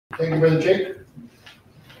Thank you, Brother Jake.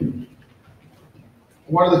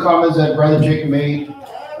 One of the comments that Brother Jake made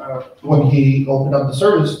when he opened up the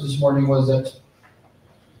service this morning was that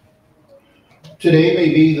today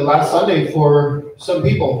may be the last Sunday for some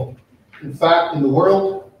people. In fact, in the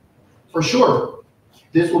world, for sure,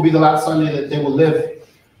 this will be the last Sunday that they will live.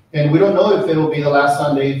 And we don't know if it will be the last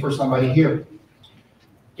Sunday for somebody here.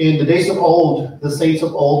 In the days of old, the saints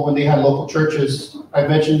of old, when they had local churches, I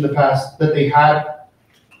mentioned in the past that they had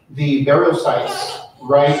the burial sites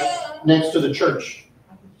right next to the church.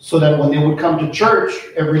 So that when they would come to church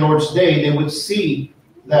every Lord's Day, they would see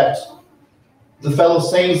that the fellow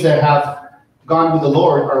saints that have gone with the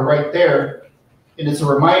Lord are right there. And it's a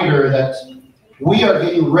reminder that we are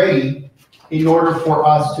getting ready in order for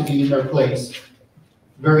us to be in our place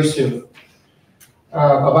very soon.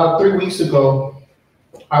 About 3 weeks ago,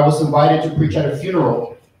 I was invited to preach at a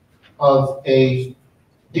funeral of a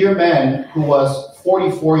dear man who was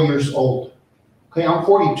 44 years old. Okay, I'm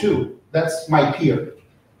 42. That's my peer.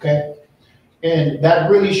 Okay, and that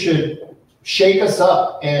really should shake us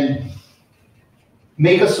up and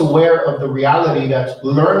make us aware of the reality that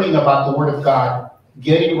learning about the Word of God,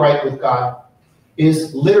 getting right with God,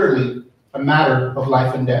 is literally a matter of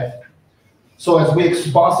life and death. So as we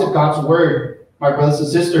exposit God's Word, my brothers and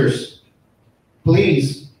sisters,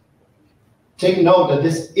 please take note that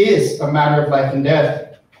this is a matter of life and death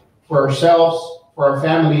for ourselves, for our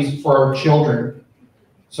families, for our children.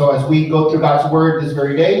 So as we go through God's Word this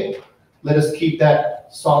very day, let us keep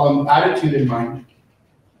that solemn attitude in mind.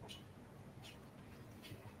 If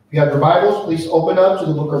you have your Bibles, please open up to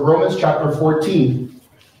the book of Romans chapter 14.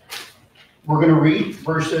 We're going to read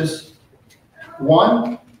verses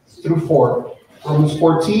 1 through 4. Romans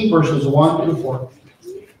 14, verses 1 through 4.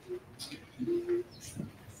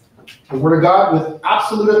 The Word of God with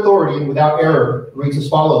absolute authority and without error reads as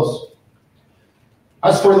follows.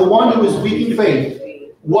 As for the one who is weak in faith,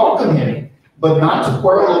 welcome him, but not to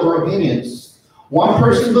quarrel over opinions. One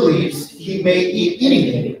person believes he may eat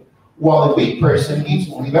anything, while the weak person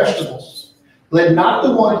eats only vegetables. Let not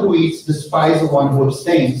the one who eats despise the one who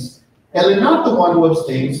abstains, and let not the one who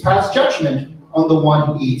abstains pass judgment on the one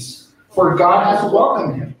who eats, for God has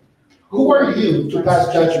welcomed him. Who are you to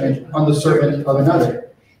pass judgment on the servant of another?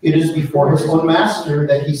 It is before his own master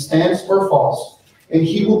that he stands or falls, and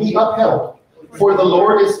he will be upheld. For the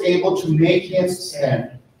Lord is able to make him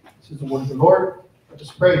stand. This is the word of the Lord. Let us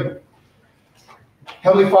pray.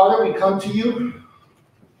 Heavenly Father, we come to you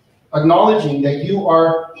acknowledging that you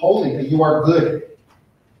are holy, that you are good,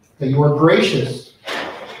 that you are gracious.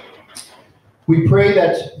 We pray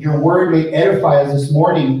that your word may edify us this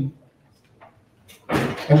morning.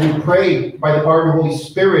 And we pray by the power of the Holy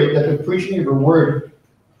Spirit that the preaching of your word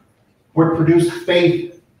would produce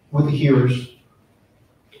faith with the hearers.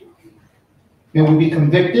 May we be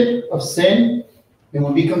convicted of sin. May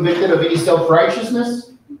we be convicted of any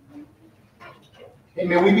self-righteousness. And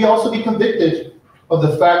may we also be convicted of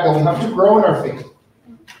the fact that we have to grow in our faith,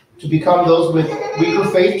 to become those with weaker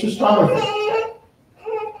faith to stronger faith.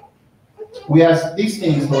 We ask these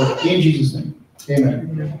things, Lord, in Jesus' name.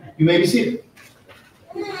 Amen. You may be seated.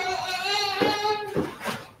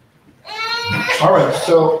 All right,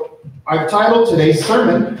 so I've titled today's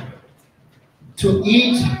sermon, To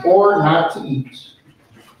Eat or Not to Eat.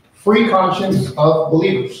 Free conscience of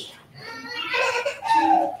believers.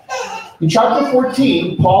 In chapter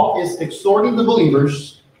 14, Paul is exhorting the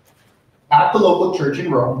believers at the local church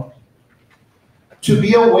in Rome to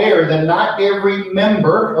be aware that not every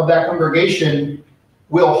member of that congregation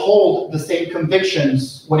will hold the same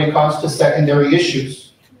convictions when it comes to secondary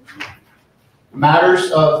issues.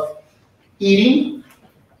 Matters of eating,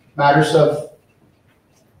 matters of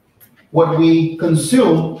what we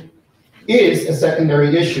consume is a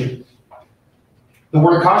secondary issue. The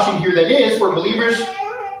word of caution here that is for believers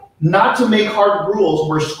not to make hard rules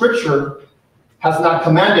where Scripture has not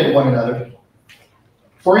commanded one another.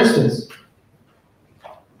 For instance,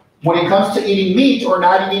 when it comes to eating meat or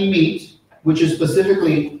not eating meat, which is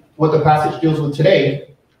specifically what the passage deals with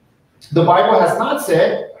today, the Bible has not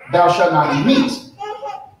said, thou shalt not eat meat.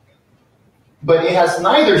 But it has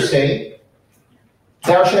neither said,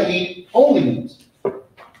 thou shalt eat only meat.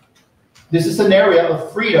 This is an area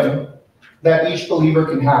of freedom that each believer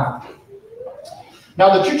can have.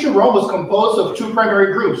 Now, the Church of Rome was composed of two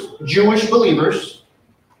primary groups, Jewish believers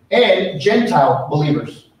and Gentile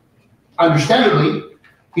believers. Understandably,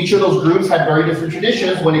 each of those groups had very different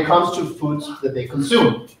traditions when it comes to foods that they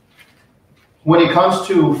consume. When it comes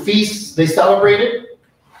to feasts they celebrated,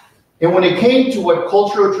 and when it came to what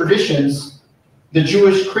cultural traditions the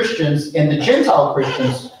Jewish Christians and the Gentile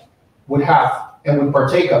Christians would have and would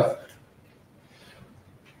partake of.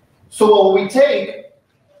 So what we take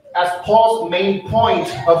as Paul's main point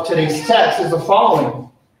of today's text is the following.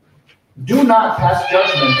 Do not pass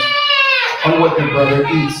judgment on what your brother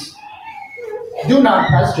eats. Do not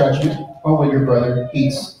pass judgment on what your brother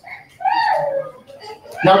eats.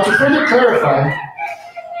 Now, to further clarify,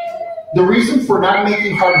 the reason for not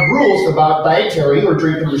making hard rules about dietary or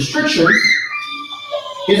drinking restrictions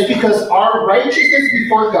is because our righteousness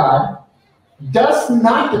before God does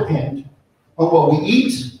not depend on what we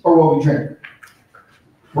eat or what we drink.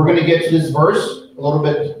 We're going to get to this verse a little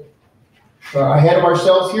bit ahead of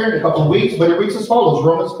ourselves here in a couple of weeks, but it reads as follows,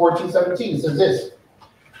 Romans 14:17. It says this,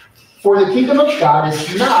 for the kingdom of God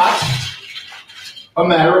is not a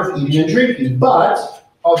matter of eating and drinking, but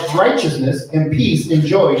of righteousness and peace and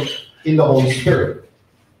joy in the Holy Spirit.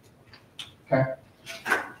 Okay?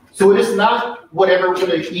 So it is not whatever we're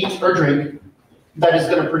going to eat or drink that is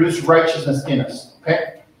going to produce righteousness in us.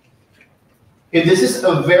 Okay? And this is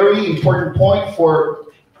a very important point for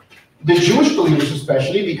the Jewish believers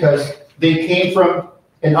especially, because they came from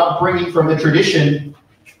an upbringing from the tradition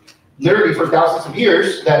literally for thousands of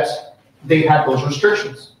years that they had those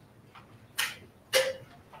restrictions.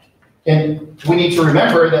 And we need to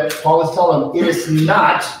remember that Paul is telling them it is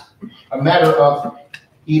not a matter of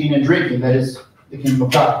eating and drinking, that is the kingdom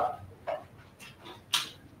of God.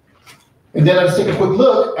 And then let's take a quick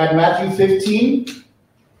look at Matthew 15,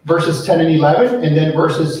 verses 10 and 11, and then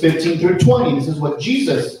verses 15 through 20. This is what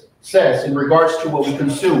Jesus says in regards to what we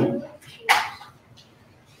consume.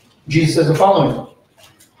 Jesus says the following,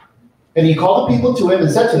 and he called the people to him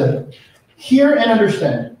and said to them, hear and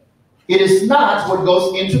understand. It is not what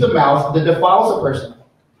goes into the mouth that defiles a person,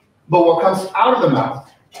 but what comes out of the mouth.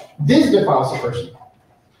 This defiles a person.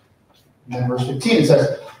 And then verse 15 it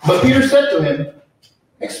says, but Peter said to him,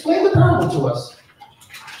 explain the parable to us.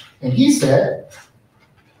 And he said,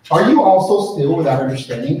 are you also still without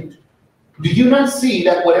understanding? Do you not see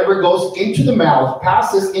that whatever goes into the mouth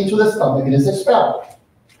passes into the stomach and is expelled?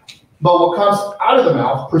 But what comes out of the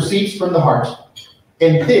mouth proceeds from the heart,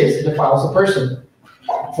 and this defiles a person.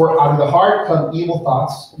 For out of the heart come evil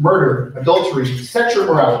thoughts, murder, adultery, sexual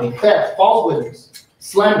immorality, theft, false witness,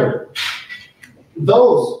 slander.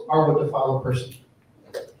 Those are what defile a person.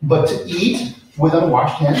 But to eat with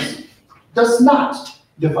unwashed hands does not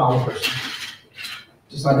defile a person.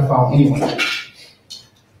 Does not defile anyone.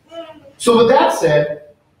 So with that said,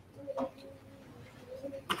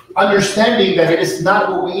 understanding that it is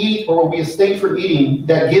not what we eat or what we abstain from eating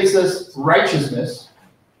that gives us righteousness,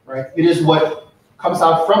 right? It is what comes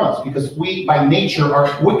out from us, because we by nature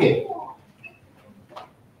are wicked.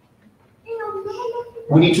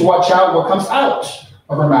 We need to watch out what comes out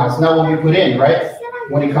of our mouths, not what we put in, right?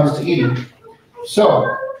 When it comes to eating.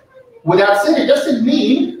 So, with that said, it doesn't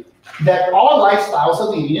mean that all lifestyles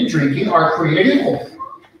of eating and drinking are created equal.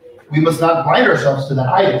 We must not blind ourselves to that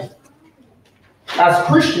either. As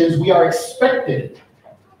Christians, we are expected,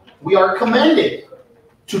 we are commanded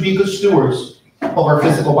to be good stewards of our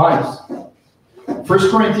physical bodies. 1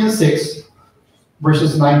 Corinthians 6,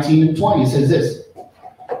 verses 19 and 20 says this,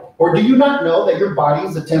 or do you not know that your body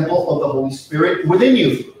is the temple of the Holy Spirit within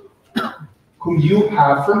you, whom you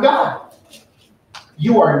have from God?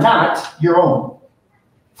 You are not your own,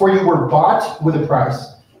 for you were bought with a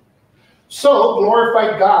price. So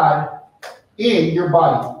glorify God in your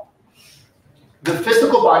body. The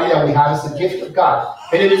physical body that we have is a gift of God,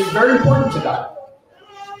 and it is very important to God.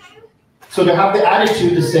 So to have the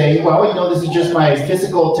attitude to say, well, you know, this is just my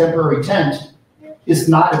physical temporary tent, is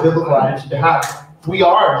not a biblical attitude to have. We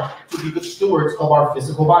are to be good stewards of our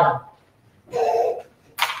physical body.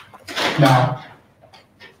 Now,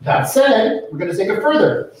 that said, we're going to take it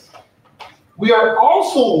further. We are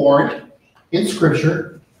also warned in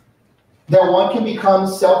Scripture that one can become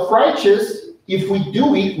self-righteous if we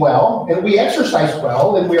do eat well and we exercise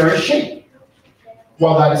well and we are in shape.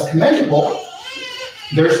 While that is commendable,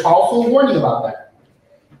 there's also a warning about that.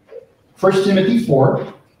 1 Timothy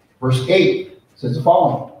 4, verse 8 says the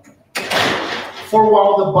following. For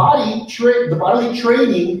while the bodily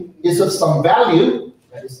training is of some value,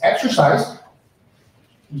 that is exercise,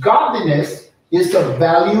 godliness is of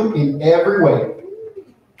value in every way,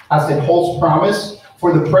 as it holds promise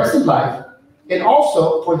for the present life and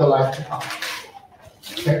also for the life to come.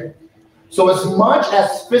 Okay? So as much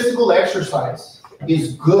as physical exercise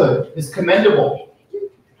is good, is commendable,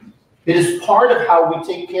 it is part of how we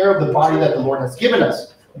take care of the body that the Lord has given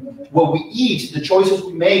us. What we eat, the choices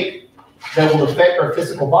we make that will affect our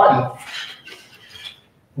physical body,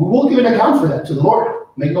 we will give an account for that to the Lord.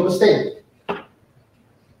 Make no mistake.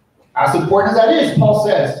 As important as that is, Paul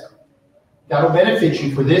says, that'll benefit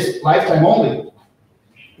you for this lifetime only.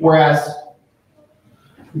 Whereas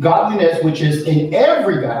Godliness, which is in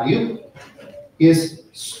every value, is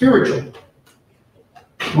spiritual,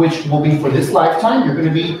 which will be for this lifetime. You're going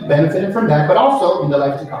to be benefiting from that, but also in the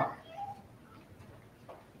life to come.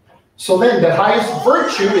 So then the highest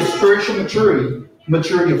virtue is spiritual maturity,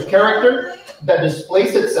 maturity of character that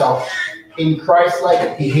displays itself in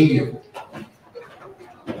Christ-like behavior.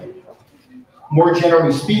 More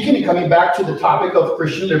generally speaking, and coming back to the topic of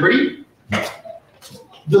Christian liberty,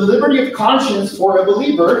 the liberty of conscience for a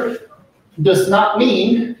believer does not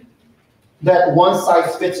mean that one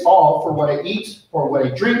size fits all for what I eat, for what I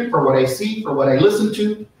drink, for what I see, for what I listen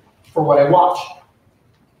to, for what I watch.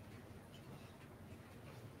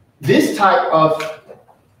 This type of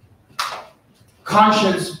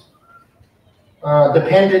conscience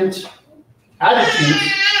dependent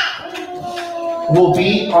attitude will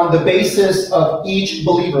be on the basis of each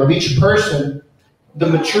believer, of each person, the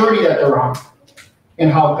maturity that they're on,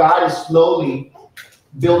 and how God is slowly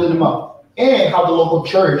building them up, and how the local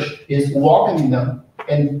church is welcoming them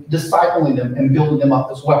and discipling them and building them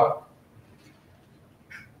up as well.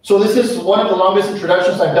 So this is one of the longest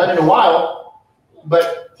introductions I've done in a while,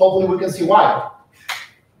 but hopefully we can see why.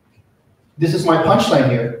 This is my punchline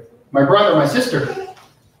here. My brother, my sister,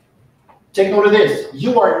 take note of this.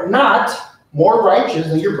 You are not more righteous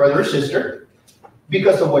than your brother or sister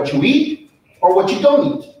because of what you eat or what you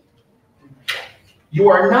don't eat. You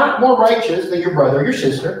are not more righteous than your brother or your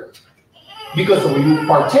sister because of what you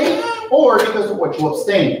partake or because of what you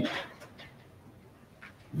abstain.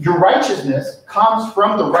 Your righteousness comes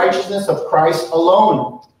from the righteousness of Christ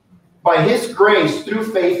alone, by his grace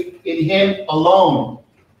through faith in him alone.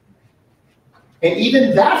 And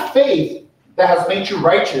even that faith that has made you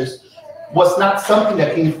righteous was not something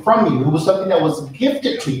that came from you. It was something that was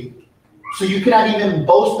gifted to you. So you cannot even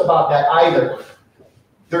boast about that either.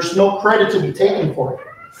 There's no credit to be taken for it.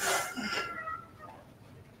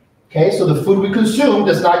 Okay, so the food we consume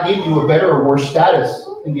does not give you a better or worse status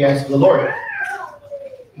in the eyes of the Lord.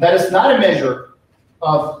 That is not a measure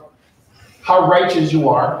of how righteous you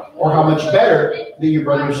are or how much better than your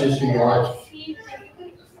brother or sister you are.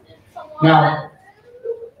 Now,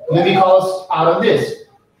 let me call us out on this.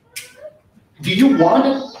 Do you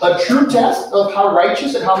want a true test of how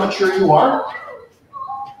righteous and how mature you are?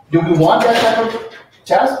 Do we want that type of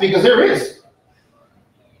test? Because there is.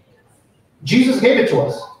 Jesus gave it to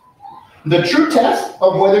us. The true test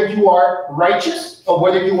of whether you are righteous, of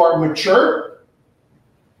whether you are mature,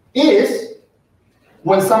 is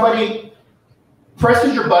when somebody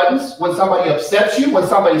presses your buttons, when somebody upsets you, when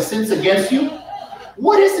somebody sins against you.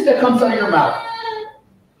 What is it that comes out of your mouth?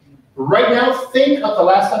 Right now, think of the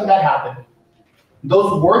last time that happened.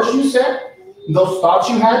 Those words you said, those thoughts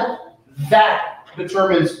you had, that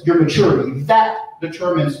determines your maturity. That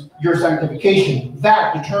determines your sanctification.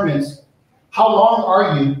 That determines how long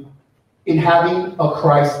are you in having a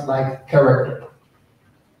Christ-like character.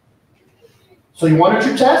 So you want a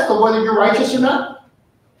true test of whether you're righteous or not?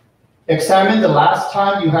 Examine the last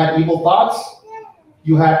time you had evil thoughts,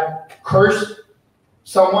 you had cursed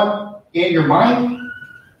someone in your mind.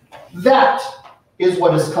 That is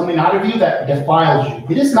what is coming out of you that defiles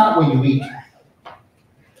you. It is not what you eat.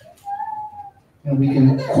 And we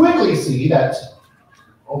can quickly see that,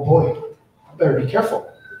 oh boy, I better be careful.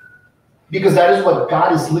 Because that is what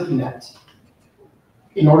God is looking at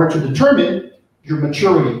in order to determine your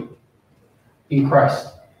maturity in Christ.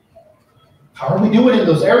 How are we doing in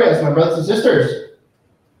those areas, my brothers and sisters?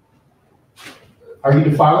 Are you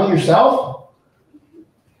defiling yourself?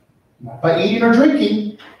 Not by eating or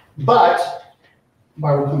drinking, but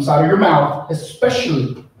by what comes out of your mouth,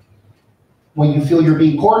 especially when you feel you're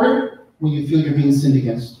being cornered, when you feel you're being sinned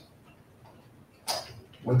against.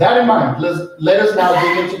 With that in mind, let us now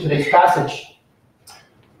dig into today's passage,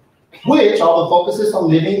 which, although focuses on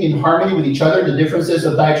living in harmony with each other, the differences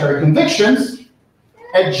of dietary convictions,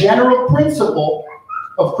 a general principle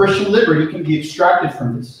of Christian liberty can be extracted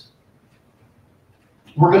from this.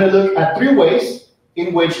 We're going to look at 3 ways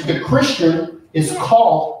in which the Christian is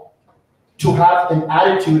called to have an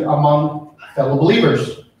attitude among fellow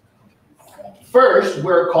believers. First,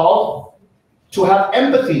 we're called to have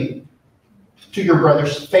empathy to your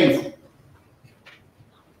brother's faith,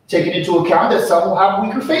 taking into account that some will have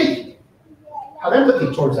weaker faith. Have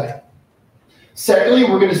empathy towards that. Secondly,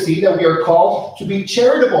 we're going to see that we are called to be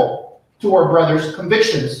charitable to our brother's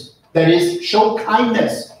convictions. That is, show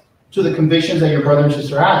kindness to the convictions that your brother and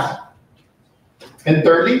sister has. And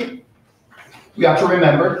thirdly, we have to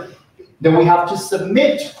remember that we have to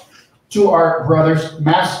submit to our brother's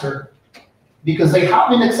master because they have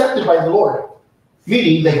been accepted by the Lord,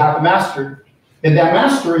 meaning they have a master, and that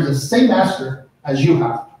master is the same master as you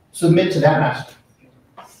have. Submit to that master.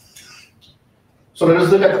 So let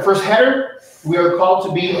us look at the first header. We are called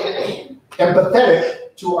to be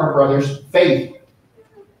empathetic to our brother's faith.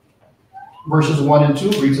 Verses 1 and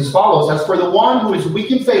 2 reads as follows. As for the one who is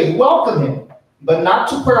weak in faith, welcome him, but not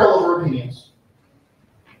to quarrel over opinions.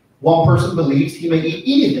 One person believes he may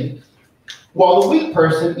eat anything, while the weak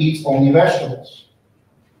person eats only vegetables.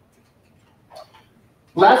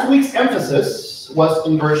 Last week's emphasis was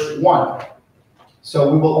in verse 1.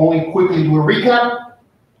 So we will only quickly do a recap.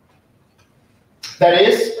 That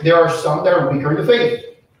is, there are some that are weaker in the faith.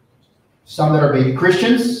 Some that are baby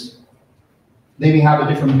Christians. They may have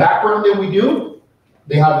a different background than we do.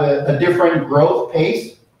 They have a different growth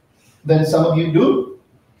pace than some of you do.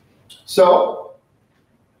 So,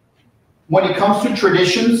 when it comes to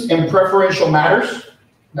traditions and preferential matters,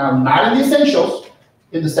 now not in the essentials,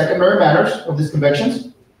 in the secondary matters of these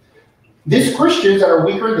convictions, these Christians that are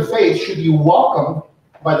weaker in the faith should be welcomed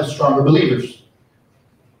by the stronger believers.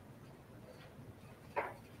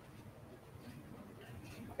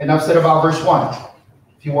 Enough said about verse 1.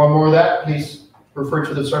 If you want more of that, please refer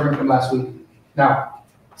to the sermon from last week. Now,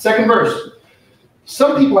 second verse.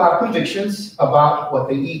 Some people have convictions about what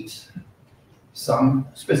they eat. Some,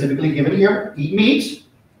 specifically given here, eat meat,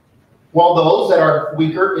 while those that are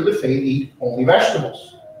weaker in the faith eat only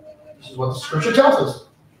vegetables. This is what the scripture tells us.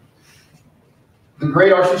 The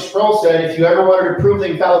great R.C. Sproul said, if you ever wanted to prove the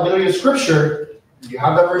infallibility of scripture, you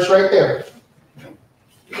have that verse right there.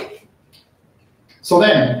 So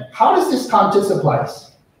then, how does this context apply?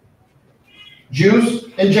 Jews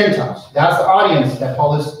and Gentiles. That's the audience that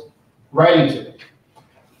Paul is writing to.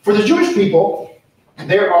 For the Jewish people,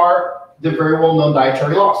 there are the very well-known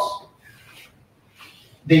dietary laws.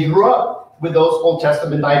 They grew up with those Old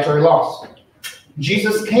Testament dietary laws.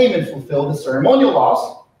 Jesus came and fulfilled the ceremonial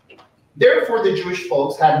laws. Therefore, the Jewish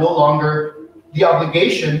folks had no longer the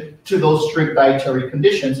obligation to those strict dietary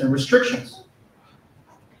conditions and restrictions.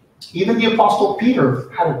 Even the Apostle Peter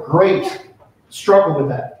had a great struggle with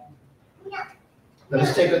that. Let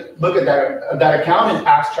us take a look at that account in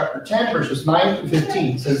Acts chapter 10, verses 9 to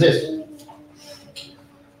 15. It says this.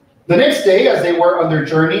 The next day, as they were on their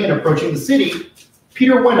journey and approaching the city,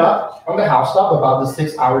 Peter went up on the housetop about the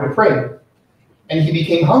 6th hour to pray. And he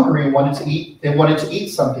became hungry and wanted to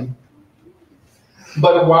eat something.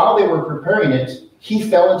 But while they were preparing it, he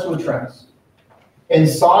fell into a trance and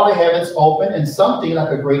saw the heavens open and something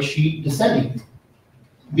like a great sheet descending,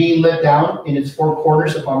 being let down in its four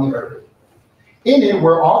corners upon the earth. In it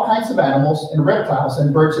were all kinds of animals and reptiles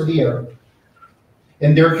and birds of the air.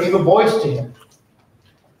 And there came a voice to him,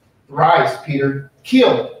 "Rise, Peter,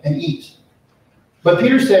 kill and eat." But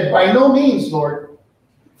Peter said, "By no means, Lord,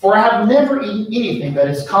 for I have never eaten anything that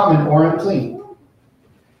is common or unclean."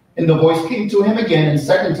 And the voice came to him again and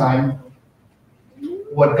second time,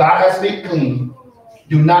 "What God has made clean,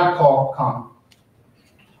 do not call common."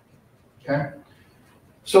 Okay?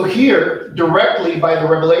 So here, directly by the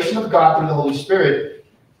revelation of God through the Holy Spirit,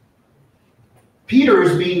 Peter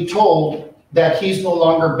is being told that he's no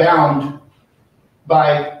longer bound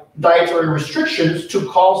by dietary restrictions to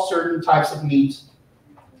call certain types of meat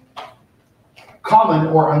common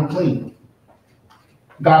or unclean.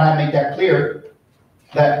 God had made that clear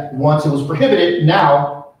that once it was prohibited,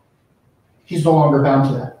 now he's no longer bound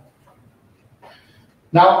to that.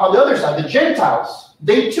 Now, on the other side, the Gentiles,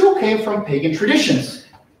 they too came from pagan traditions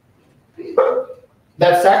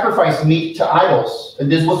that sacrificed meat to idols.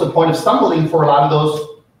 And this was a point of stumbling for a lot of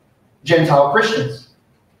those Gentile Christians.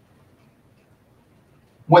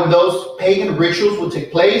 When those pagan rituals would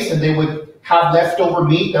take place and they would have leftover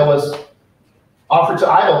meat that was offered to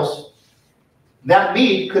idols, that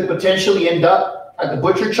meat could potentially end up at the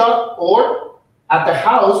butcher shop or at the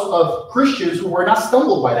house of Christians who were not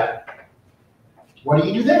stumbled by that. What do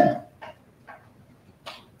you do then?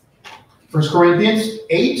 1 Corinthians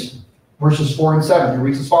 8, verses 4 and 7, it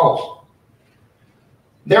reads as follows.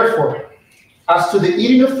 Therefore, as to the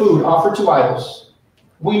eating of food offered to idols,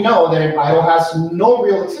 we know that an idol has no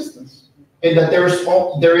real existence, and that there is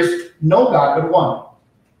no God but one.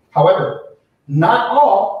 However, not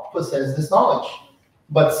all possess this knowledge,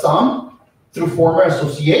 but some, through former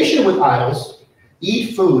association with idols,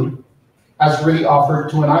 eat food as really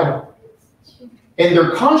offered to an idol, and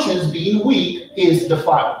their conscience, being weak, is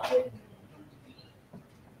defiled.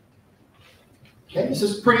 Okay, this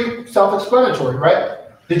is pretty self-explanatory, right?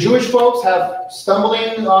 The Jewish folks have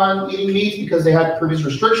stumbling on eating meat because they had previous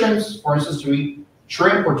restrictions, for instance, to eat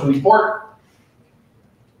shrimp or to eat pork.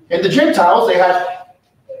 And the Gentiles, they had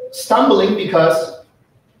stumbling because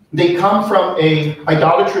they come from a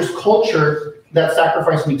idolatrous culture that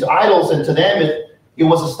sacrificed meat to idols, and to them it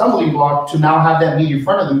was a stumbling block to now have that meat in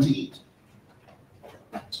front of them to eat.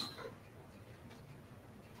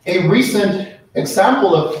 A recent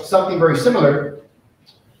example of something very similar,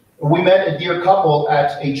 we met a dear couple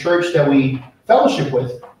at a church that we fellowship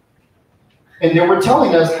with, and they were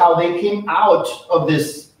telling us how they came out of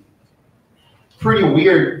this pretty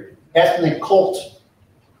weird ethnic cult,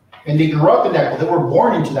 and they grew up in that cult. They were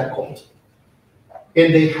born into that cult,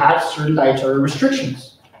 and they had certain dietary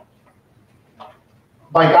restrictions.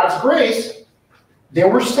 By God's grace, they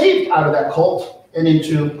were saved out of that cult and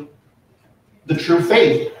into the true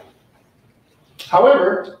faith.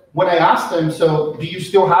 However, when I asked them, so do you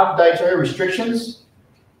still have dietary restrictions?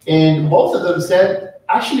 And both of them said,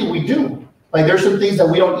 actually, we do. Like, there's some things that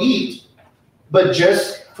we don't eat, but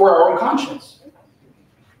just for our own conscience.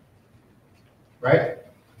 Right?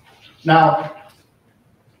 Now,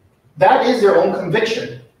 that is their own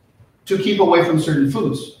conviction to keep away from certain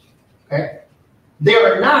foods. Okay? They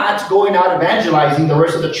are not going out evangelizing the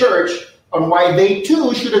rest of the church on why they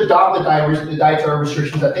too should adopt the dietary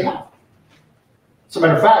restrictions that they have. As a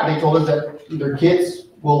matter of fact, they told us that their kids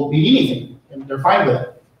will eat anything, and they're fine with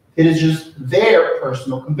it. It is just their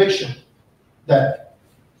personal conviction that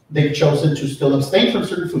they've chosen to still abstain from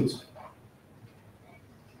certain foods.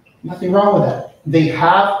 Nothing wrong with that. They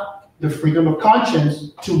have the freedom of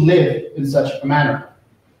conscience to live in such a manner.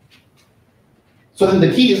 So then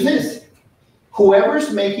the key is this.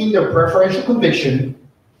 Whoever's making their preferential conviction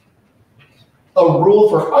a rule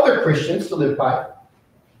for other Christians to live by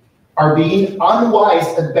are being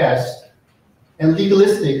unwise at best and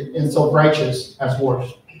legalistic and self-righteous as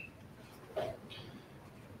worst.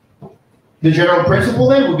 The general principle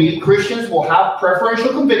then would be Christians will have preferential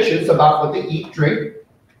convictions about what they eat, drink.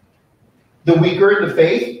 The weaker in the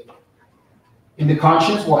faith, in the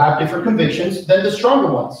conscience, will have different convictions than the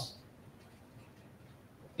stronger ones.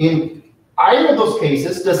 In either of those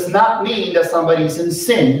cases does not mean that somebody is in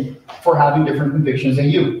sin for having different convictions than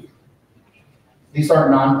you. These are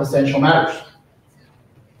non-essential matters.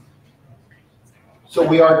 So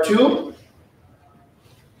we are to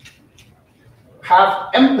have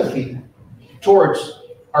empathy towards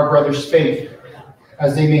our brother's faith,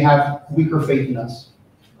 as they may have weaker faith in us.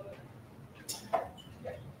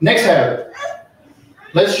 Next header.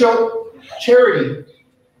 Let's show charity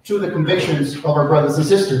to the convictions of our brothers and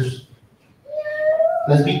sisters.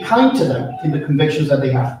 Let's be kind to them in the convictions that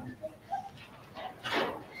they have.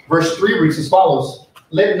 Verse 3 reads as follows.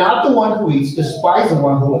 Let not the one who eats despise the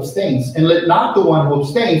one who abstains, and let not the one who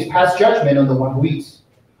abstains pass judgment on the one who eats,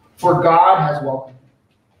 for God has welcomed.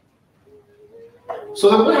 So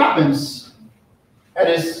then what happens? That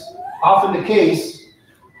is often the case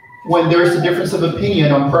when there is a difference of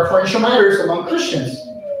opinion on preferential matters among Christians.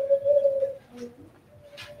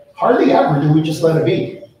 Hardly ever do we just let it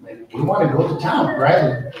be. We want to go to town,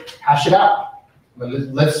 right? Hash it out.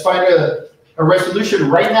 Let's find a resolution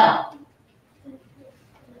right now.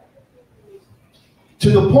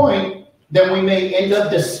 To the point that we may end up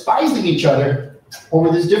despising each other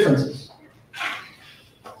over these differences.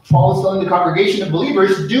 Paul is telling the congregation of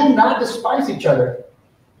believers, do not despise each other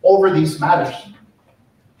over these matters.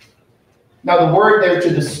 Now the word there, to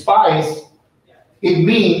despise, it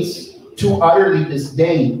means to utterly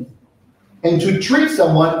disdain and to treat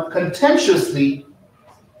someone contemptuously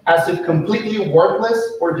as if completely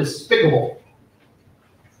worthless or despicable.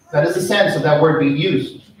 That is the sense of that word being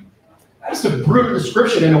used. That is a brutal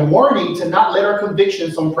description and a warning to not let our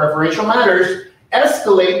convictions on preferential matters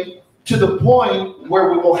escalate to the point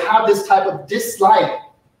where we will have this type of dislike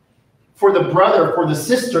for the brother, for the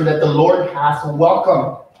sister that the Lord has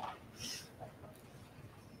welcomed.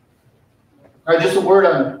 All right, just a word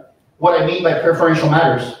on what I mean by preferential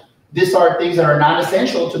matters. These are things that are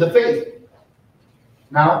non-essential to the faith.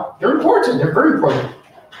 Now, they're important, they're very important,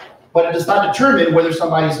 but it does not determine whether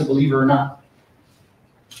somebody is a believer or not.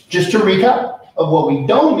 Just to recap of what we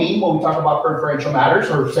don't mean when we talk about preferential matters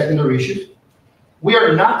or secondary issues, we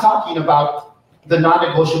are not talking about the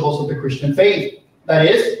non-negotiables of the Christian faith. That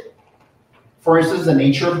is, for instance, the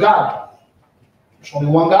nature of God. There's only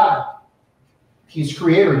one God. He's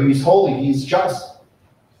creator, he's holy, he's just.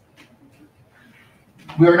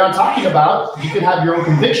 We are not talking about, you can have your own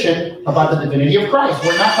conviction about the divinity of Christ.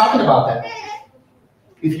 We're not talking about that.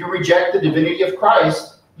 If you reject the divinity of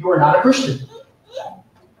Christ, you are not a Christian.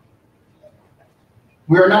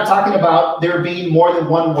 We are not talking about there being more than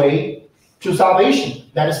one way to salvation.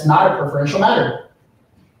 That is not a preferential matter.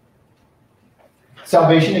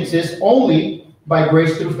 Salvation exists only by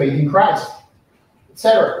grace through faith in Christ,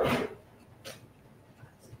 etc.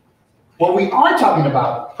 What we are talking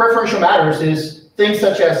about, preferential matters, is things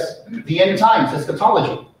such as the end times,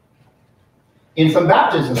 eschatology, infant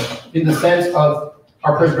baptism, in the sense of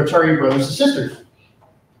our Presbyterian brothers and sisters,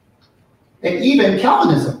 and even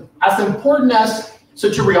Calvinism. As important as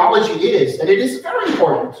soteriology is, and it is very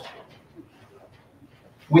important,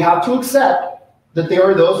 we have to accept that there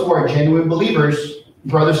are those who are genuine believers,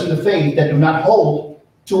 brothers in the faith, that do not hold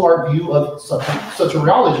to our view of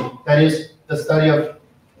soteriology, that is, the study of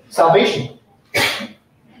salvation.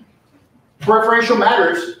 Preferential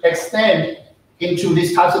matters extend into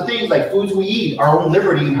these types of things like foods we eat, our own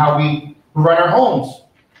liberty, and how we run our homes,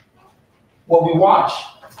 what we watch,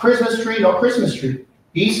 Christmas tree, no Christmas tree,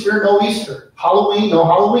 Easter, no Easter, Halloween, no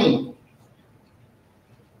Halloween.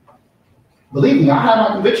 Believe me, I have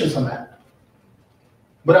my convictions on that.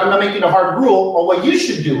 But I'm not making a hard rule on what you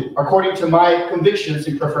should do according to my convictions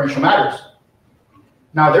in preferential matters.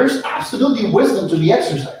 Now, there's absolutely wisdom to be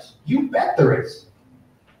exercised. You bet there is.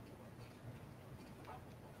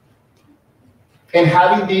 And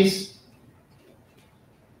having these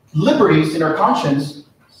liberties in our conscience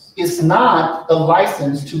is not a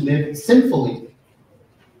license to live sinfully.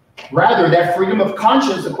 Rather, that freedom of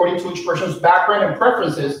conscience, according to each person's background and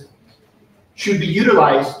preferences, should be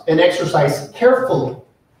utilized and exercised carefully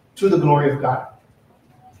to the glory of God.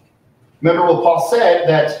 Remember what Paul said,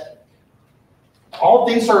 that all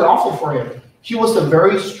things are lawful for him. He was a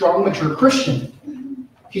very strong, mature Christian.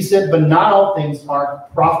 He said, but not all things are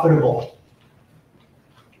profitable.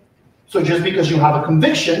 So just because you have a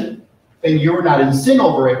conviction and you're not in sin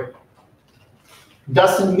over it,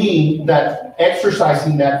 doesn't mean that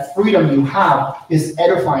exercising that freedom you have is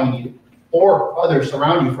edifying you or others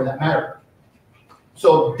around you for that matter.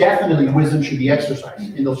 So definitely wisdom should be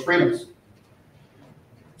exercised in those freedoms.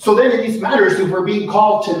 So then in these matters, if we're being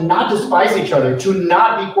called to not despise each other, to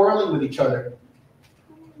not be quarreling with each other,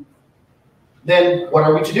 then what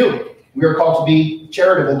are we to do? We are called to be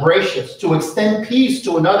charitable, gracious, to extend peace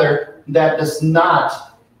to another that does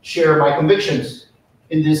not share my convictions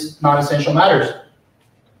in these non-essential matters.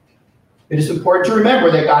 It is important to remember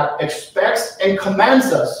that God expects and commands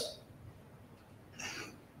us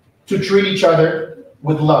to treat each other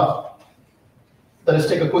with love. Let us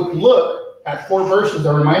take a quick look at 4 verses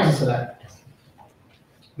that reminds us of that.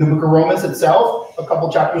 The book of Romans itself, a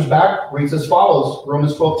couple chapters back, reads as follows,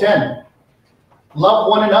 Romans 12:10. Love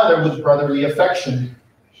one another with brotherly affection.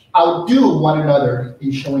 Outdo one another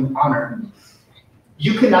in showing honor.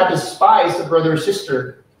 You cannot despise a brother or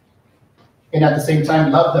sister and at the same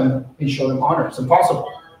time love them and show them honor. It's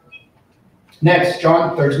impossible. Next,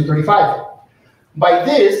 John 13:35. By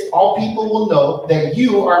this, all people will know that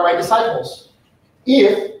you are my disciples,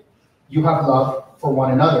 if you have love for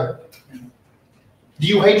one another. Do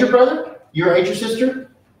you hate your brother? You hate your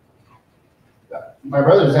sister? My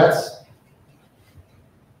brothers,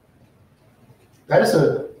 that is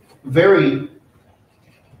a very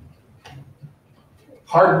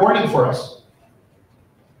hard warning for us.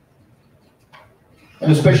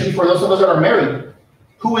 And especially for those of us that are married.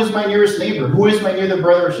 Who is my nearest neighbor? Who is my nearest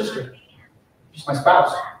brother or sister? Just my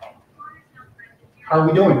spouse. How are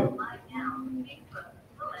we doing?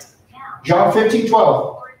 John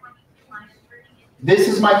 15:12. This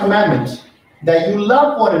is my commandment, that you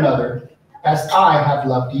love one another as I have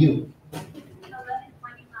loved you.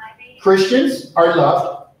 Christians are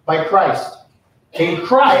loved by Christ, and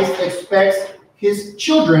Christ expects his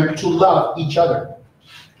children to love each other.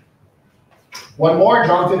 One more,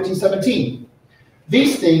 John 15:17.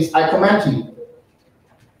 These things I command to you,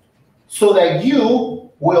 so that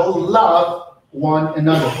you will love one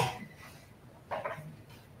another.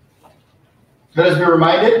 Let us be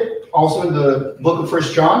reminded also in the book of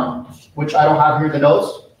 1 John, which I don't have here in the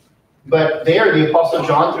notes, but there the Apostle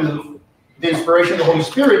John, through the inspiration of the Holy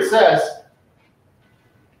Spirit, says,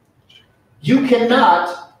 you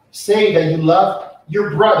cannot say that you love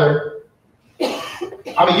your brother.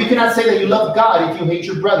 You cannot say that you love God if you hate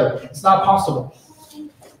your brother. It's not possible.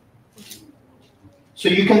 So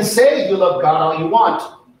you can say you love God all you want,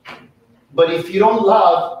 but if you don't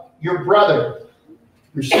love your brother,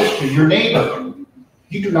 your sister, your neighbor,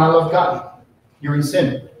 you do not love God. You're in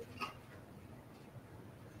sin.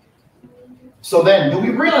 So then, do we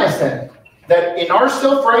realize then that in our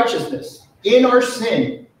self-righteousness, in our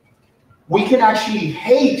sin, we can actually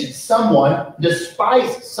hate someone,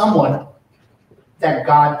 despise someone that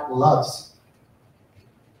God loves?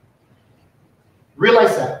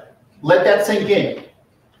 Realize that. Let that sink in.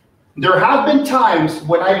 There have been times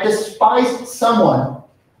when I despised someone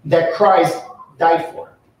that Christ died for.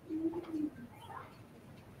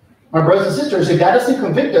 My brothers and sisters, if that doesn't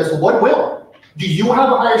convict us, what will? Do you have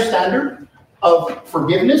a higher standard of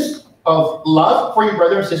forgiveness, of love for your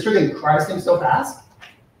brother and sister than Christ himself has?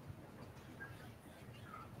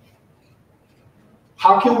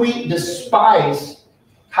 How can we despise,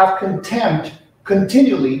 have contempt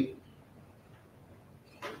continually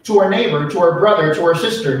to our neighbor, to our brother, to our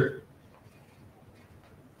sister,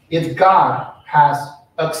 if God has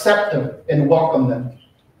accepted them and welcomed them.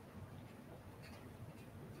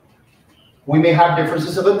 We may have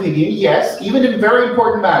differences of opinion, yes, even in very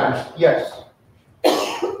important matters, yes.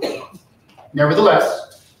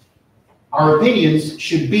 Nevertheless, our opinions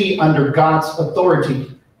should be under God's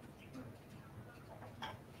authority,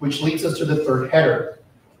 which leads us to the third header.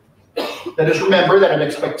 Let us remember that an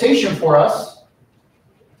expectation for us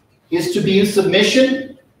is to be in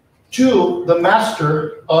submission to the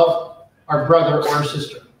master of our brother or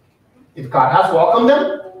sister. If God has welcomed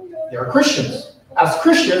them, they are Christians. As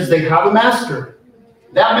Christians, they have a master.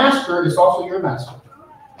 That master is also your master.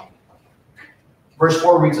 Verse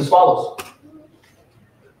 4 reads as follows.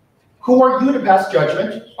 Who are you to pass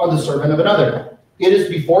judgment on the servant of another? It is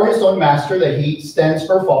before his own master that he stands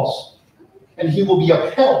or falls, and he will be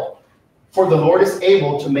upheld, for the Lord is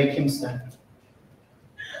able to make him stand.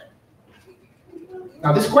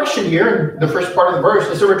 Now this question here, the first part of the verse,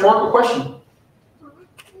 is a rhetorical question.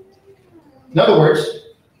 In other words,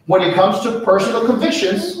 when it comes to personal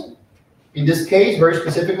convictions, in this case, very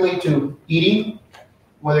specifically to eating,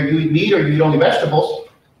 whether you eat meat or you eat only vegetables,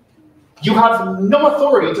 you have no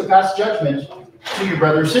authority to pass judgment to your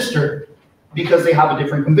brother or sister because they have a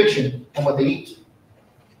different conviction on what they eat.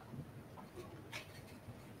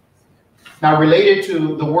 Now, related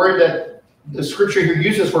to the word that the scripture here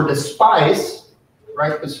uses for despise,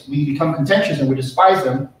 right? Because we become contentious and we despise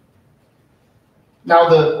them. Now,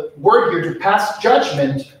 the word here to pass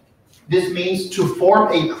judgment, this means to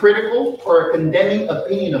form a critical or a condemning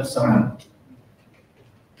opinion of someone.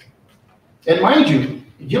 And mind you,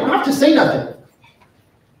 you don't have to say nothing.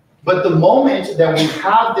 But the moment that we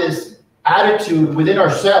have this attitude within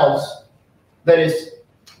ourselves that is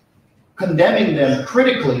condemning them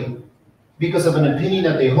critically because of an opinion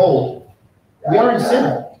that they hold, we are in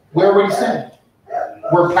sin. We already sinned.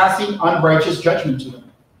 We're passing unrighteous judgment to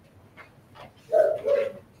them.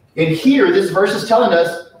 And here, this verse is telling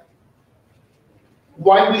us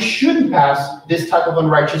why we shouldn't pass this type of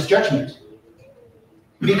unrighteous judgment.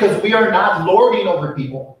 Because we are not lording over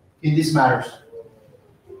people in these matters.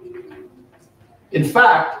 In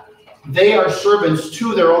fact, they are servants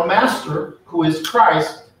to their own master, who is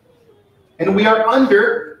Christ, and we are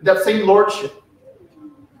under that same lordship.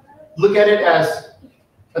 Look at it as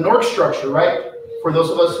an org structure, right? For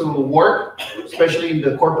those of us who work, especially in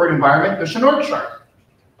the corporate environment, there's an org chart.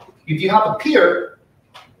 If you have a peer,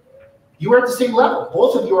 you are at the same level.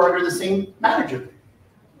 Both of you are under the same manager.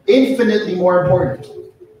 Infinitely more important.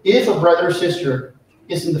 If a brother or sister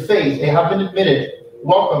is in the faith, they have been admitted,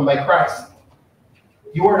 welcomed by Christ,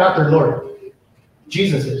 you are not their Lord.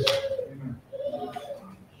 Jesus is.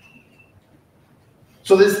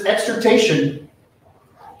 So this exhortation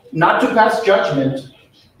not to pass judgment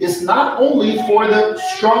is not only for the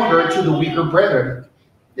stronger to the weaker brethren.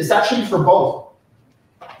 It's actually for both.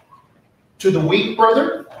 To the weak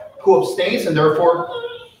brother who abstains and therefore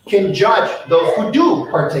can judge those who do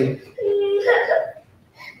partake.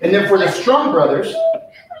 And then for the strong brothers,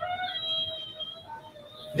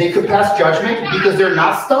 they could pass judgment because they're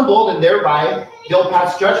not stumbled, and thereby they'll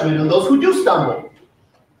pass judgment on those who do stumble.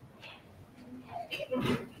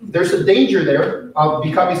 There's a danger there of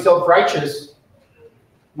becoming self-righteous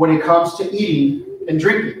when it comes to eating and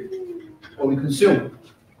drinking, what we consume.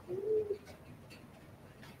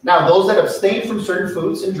 Now, those that abstain from certain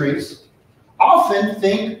foods and drinks often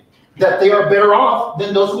think that they are better off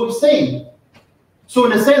than those who abstain. So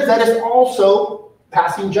in a sense, that is also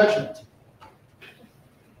passing judgment.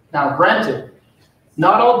 Now, granted,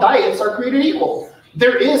 not all diets are created equal.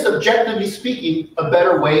 There is, objectively speaking, a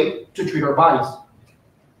better way to treat our bodies.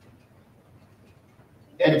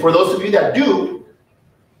 And for those of you that do,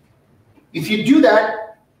 if you do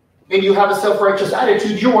that and you have a self-righteous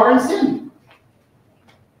attitude, you are in sin.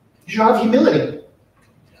 You should have humility.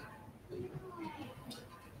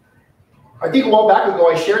 I think a while back ago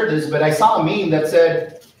I shared this, but I saw a meme that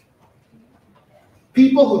said,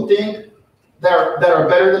 people who think that are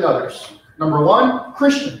better than others. Number one,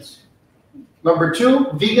 Christians. Number two,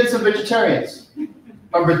 vegans and vegetarians.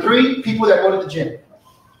 Number three, people that go to the gym.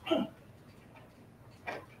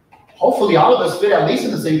 Hopefully all of us fit at least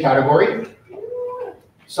in the same category.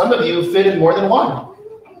 Some of you fit in more than one.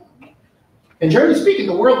 And generally speaking,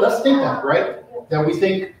 the world does think that, right? That we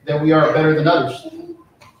think that we are better than others.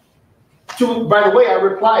 By the way, I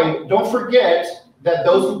reply, don't forget that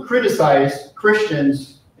those who criticize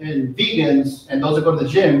Christians and vegans and those that go to the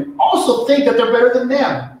gym also think that they're better than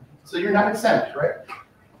them. So you're not exempt, right?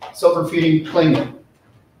 Self-refuting claim.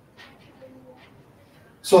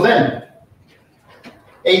 So then,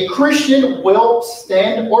 A Christian will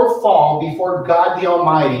stand or fall before God the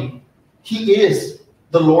Almighty. He is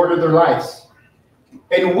the Lord of their lives.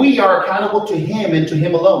 And we are accountable to Him and to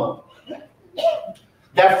Him alone.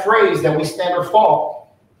 That phrase that we stand or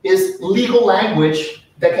fall is legal language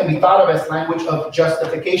that can be thought of as language of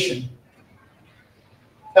justification.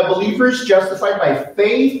 A believer is justified by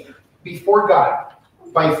faith before God,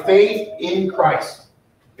 by faith in Christ.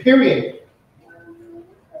 Period.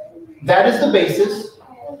 That is the basis.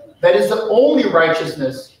 That is the only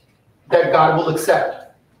righteousness that God will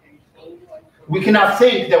accept. We cannot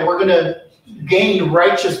think that we're going to gain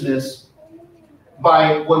righteousness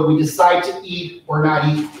by what we decide to eat or not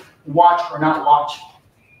eat, watch or not watch.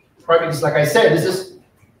 Right? Because like I said, this is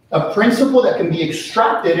a principle that can be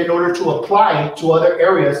extracted in order to apply to other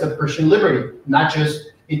areas of Christian liberty, not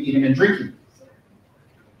just in eating and drinking.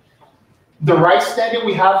 The right standing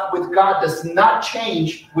we have with God does not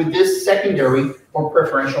change with this secondary or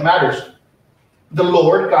preferential matters. The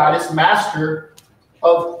Lord God is master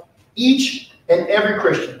of each and every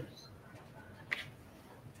Christian.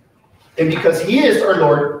 And because He is our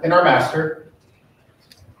Lord and our master,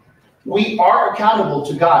 we are accountable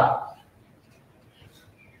to God.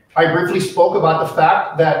 I briefly spoke about the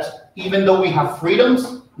fact that even though we have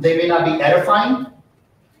freedoms, they may not be edifying.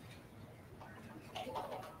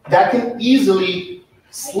 That can easily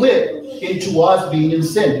slip into us being in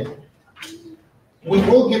sin. We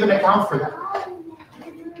will give an account for that.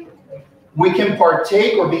 We can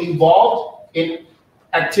partake or be involved in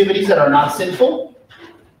activities that are not sinful.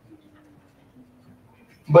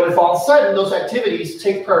 But if all of a sudden those activities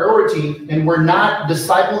take priority and we're not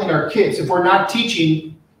discipling our kids, if we're not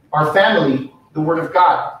teaching our family the Word of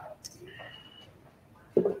God,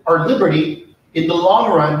 our liberty in the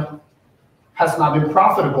long run has not been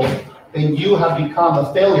profitable, and you have become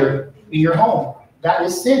a failure in your home. That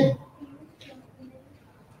is sin.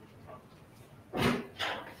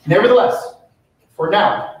 Nevertheless, for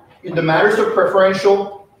now, in the matters of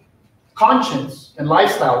preferential conscience and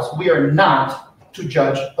lifestyles, we are not to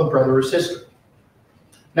judge a brother or sister.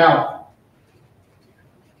 Now,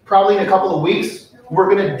 probably in a couple of weeks, we're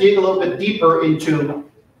going to dig a little bit deeper into,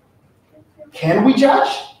 can we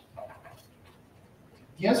judge?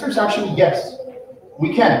 The answer is actually yes,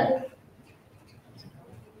 we can.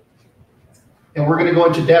 And we're going to go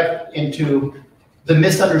into depth into the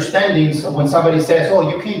misunderstandings of when somebody says,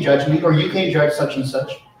 oh, you can't judge me, or you can't judge such and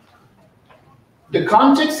such. The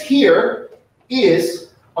context here is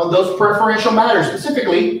on those preferential matters,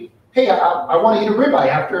 specifically, hey, I want to eat a ribeye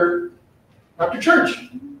after church.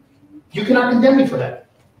 You cannot condemn me for that.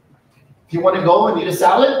 If you want to go and eat a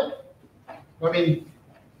salad, I mean,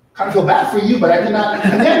 kind of feel bad for you, but I cannot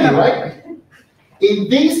condemn you, right? In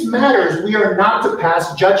these matters, we are not to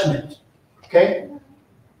pass judgment, okay?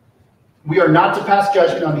 We are not to pass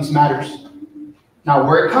judgment on these matters. Now,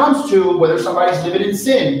 where it comes to whether somebody's living in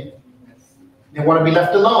sin, they want to be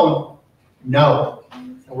left alone, no.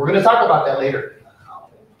 And we're going to talk about that later.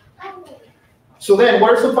 So then,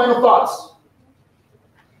 what are some final thoughts?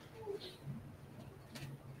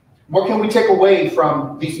 What can we take away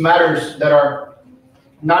from these matters that are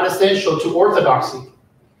not essential to orthodoxy?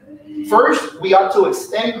 First, we ought to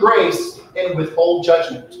extend grace and withhold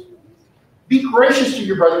judgment. Be gracious to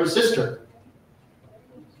your brother and sister.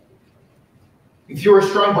 If you're a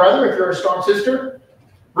strong brother, if you're a strong sister,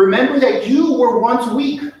 remember that you were once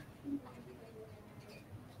weak.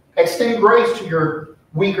 Extend grace to your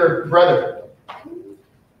weaker brother.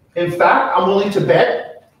 In fact, I'm willing to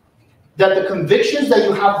bet that the convictions that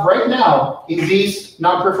you have right now in these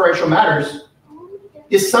non-preferential matters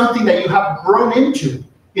is something that you have grown into.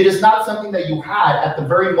 It is not something that you had at the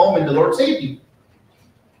very moment the Lord saved you.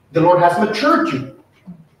 The Lord has matured you.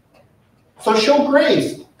 So show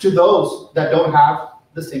grace to those that don't have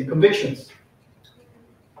the same convictions.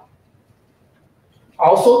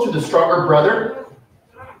 Also, to the stronger brother,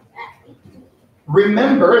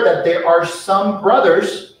 remember that there are some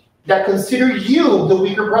brothers that consider you the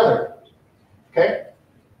weaker brother. Okay?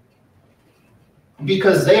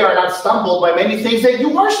 Because they are not stumbled by many things that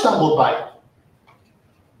you are stumbled by.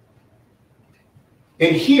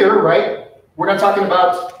 And here, right, we're not talking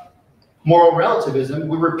about moral relativism.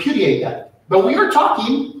 We repudiate that. But we are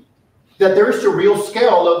talking that there is a real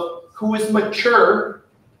scale of who is mature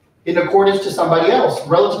in accordance to somebody else,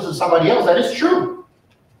 relative to somebody else. That is true.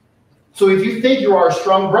 So if you think you are a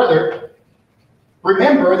strong brother,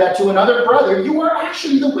 remember that to another brother, you are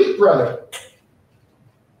actually the weak brother.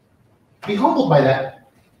 Be humbled by that.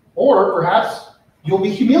 Or perhaps you'll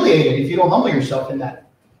be humiliated if you don't humble yourself in that.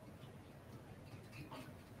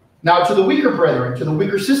 Now to the weaker brethren, to the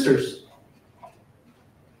weaker sisters.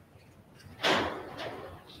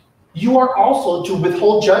 you are also to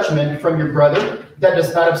withhold judgment from your brother that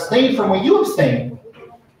does not abstain from what you abstain.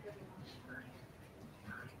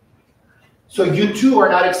 So you too are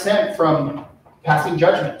not exempt from passing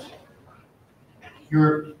judgment.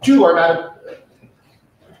 You too are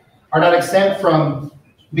not exempt from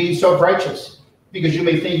being self-righteous, because you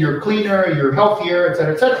may think you're cleaner, you're healthier,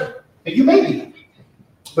 etc., etc. And you may be.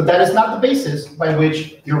 But that is not the basis by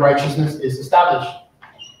which your righteousness is established.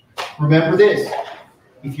 Remember this.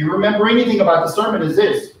 If you remember anything about the sermon, is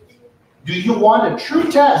this. Do you want a true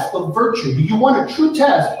test of virtue? Do you want a true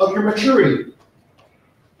test of your maturity?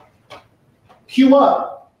 Cue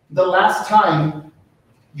up the last time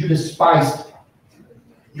you despised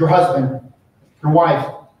your husband, your wife,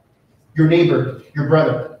 your neighbor, your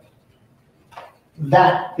brother.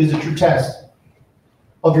 That is a true test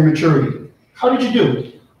of your maturity. How did you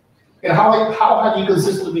do? And how have you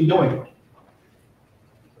consistently been doing?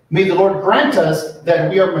 May the Lord grant us that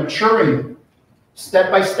we are maturing step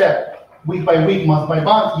by step, week by week, month by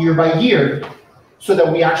month, year by year, so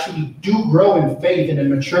that we actually do grow in faith and in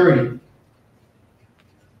maturity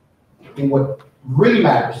in what really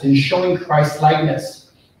matters, in showing Christ's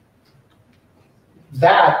likeness.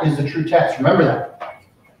 That is the true test. Remember that.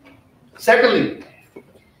 Secondly,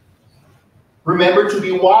 remember to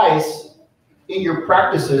be wise in your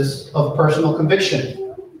practices of personal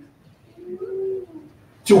conviction.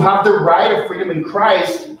 To have the right of freedom in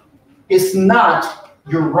Christ is not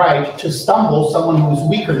your right to stumble someone who is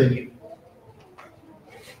weaker than you.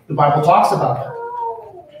 The Bible talks about that.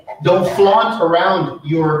 Don't flaunt around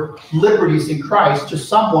your liberties in Christ to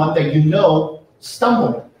someone that you know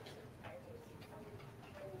stumbled.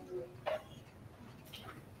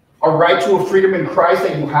 A right to a freedom in Christ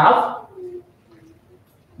that you have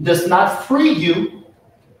does not free you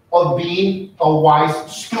of being a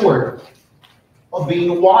wise steward, of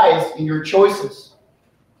being wise in your choices.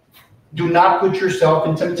 Do not put yourself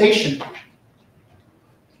in temptation.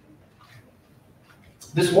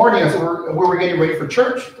 This morning, as we were getting ready for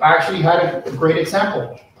church, I actually had a great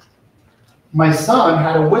example. My son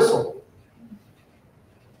had a whistle.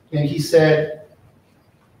 And he said,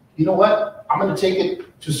 you know what? I'm going to take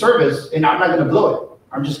it to service, and I'm not going to blow it.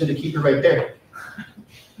 I'm just going to keep it right there.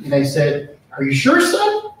 And I said, are you sure,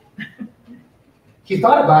 son? He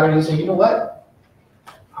thought about it, and he said, you know what?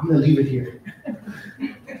 I'm going to leave it here.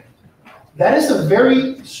 That is a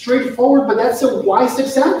very straightforward, but that's a wise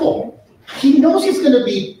example. He knows he's going to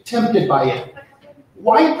be tempted by it.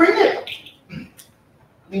 Why bring it?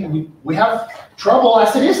 I mean, we have trouble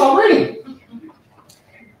as it is already.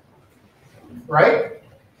 Right?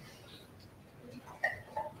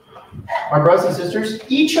 My brothers and sisters,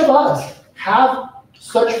 each of us have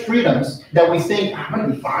such freedoms that we think, I'm going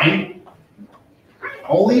to be fine.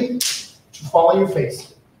 Only to fall on your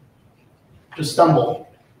face. To stumble.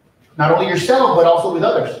 Not only yourself, but also with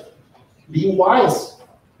others. Be wise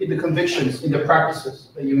in the convictions, in the practices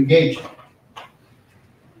that you engage.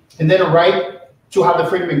 And then a right to have the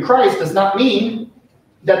freedom in Christ does not mean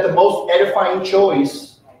that the most edifying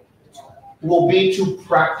choice will be to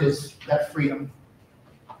practice that freedom.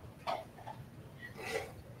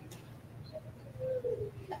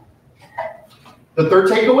 The third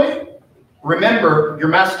takeaway, remember your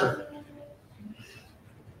master.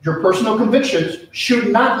 Your personal convictions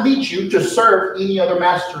should not lead you to serve any other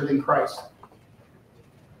master than Christ.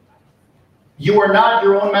 You are not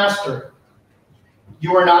your own master.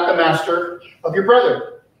 You are not the master of your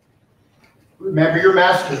brother. Remember your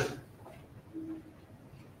master.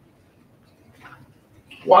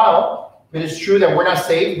 While it is true that we're not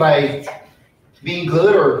saved by being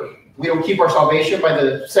good, or we don't keep our salvation by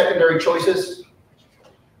the secondary choices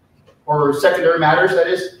or secondary matters, that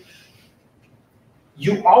is,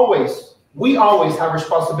 we always have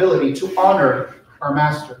responsibility to honor our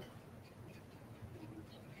master.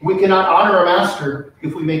 We cannot honor our master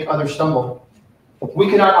if we make others stumble. We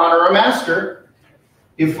cannot honor our master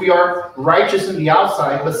if we are righteous in the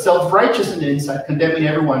outside, but self-righteous in the inside, condemning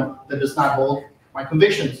everyone that does not hold my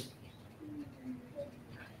convictions.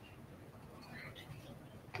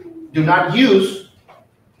 Do not use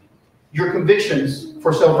your convictions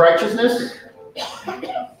for self-righteousness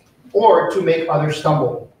or to make others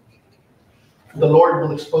stumble. The Lord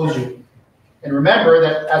will expose you. And remember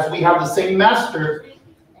that as we have the same master,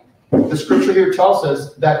 the scripture here tells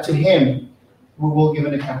us that to him we will give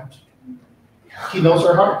an account. He knows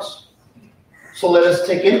our hearts. So let us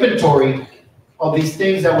take inventory of these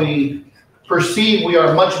things that we perceive we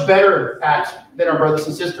are much better at than our brothers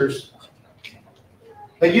and sisters.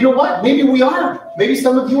 And you know what? Maybe we are. Maybe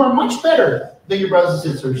some of you are much better than your brothers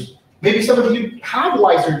and sisters. Maybe some of you have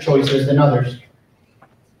wiser choices than others.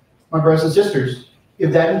 My brothers and sisters,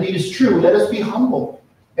 if that indeed is true, let us be humble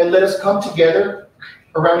and let us come together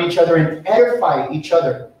around each other and edify each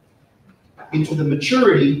other into the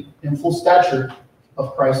maturity and full stature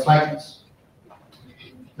of Christ's likeness.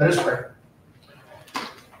 Let us pray.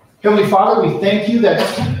 Heavenly Father, we thank you that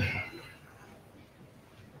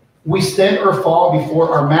we stand or fall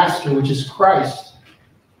before our Master, which is Christ.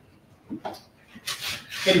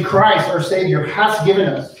 And Christ, our Savior, has given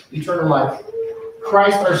us eternal life.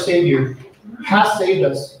 Christ, our Savior, has saved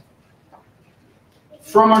us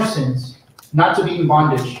from our sins, not to be in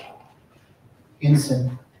bondage in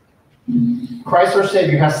sin. Christ, our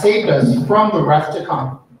Savior, has saved us from the wrath to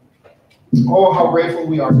come. Oh, how grateful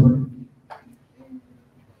we are, Lord.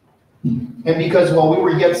 And because while we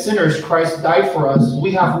were yet sinners, Christ died for us,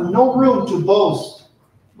 we have no room to boast.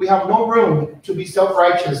 We have no room to be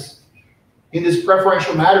self-righteous in these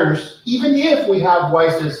preferential matters, even if we have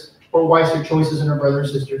wisest or wiser choices in our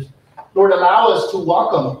brothers and sisters. Lord, allow us to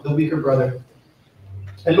welcome the weaker brother.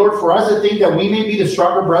 And Lord, for us to think that we may be the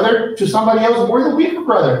stronger brother, to somebody else, we're the weaker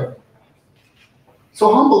brother.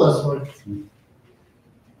 So humble us, Lord,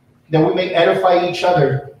 that we may edify each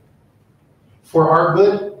other for our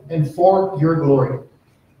good and for your glory.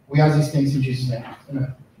 We ask these things in Jesus' name.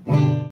 Amen.